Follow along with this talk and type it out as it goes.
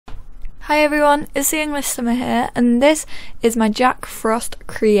Hi everyone, it's the EnglishSimmer here, and this is my Jack Frost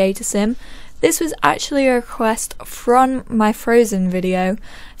Creator Sim. This was actually a request from my Frozen video.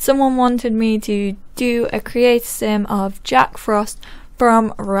 Someone wanted me to do a Creator Sim of Jack Frost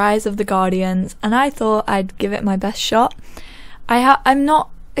from Rise of the Guardians, and I thought I'd give it my best shot. I'm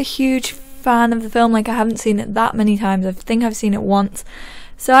not a huge fan of the film, like I haven't seen it that many times. I think I've seen it once.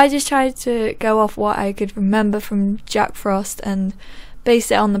 So I just tried to go off what I could remember from Jack Frost and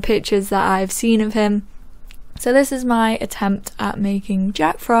base it on the pictures that I've seen of him. So this is my attempt at making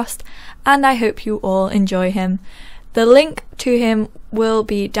Jack Frost, and I hope you all enjoy him. The link to him will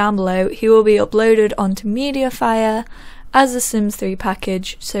be down below. He will be uploaded onto Mediafire as a Sims 3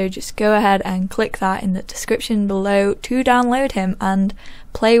 package, so just go ahead and click that in the description below to download him and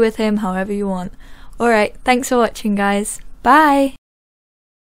play with him however you want. Alright, thanks for watching guys. Bye!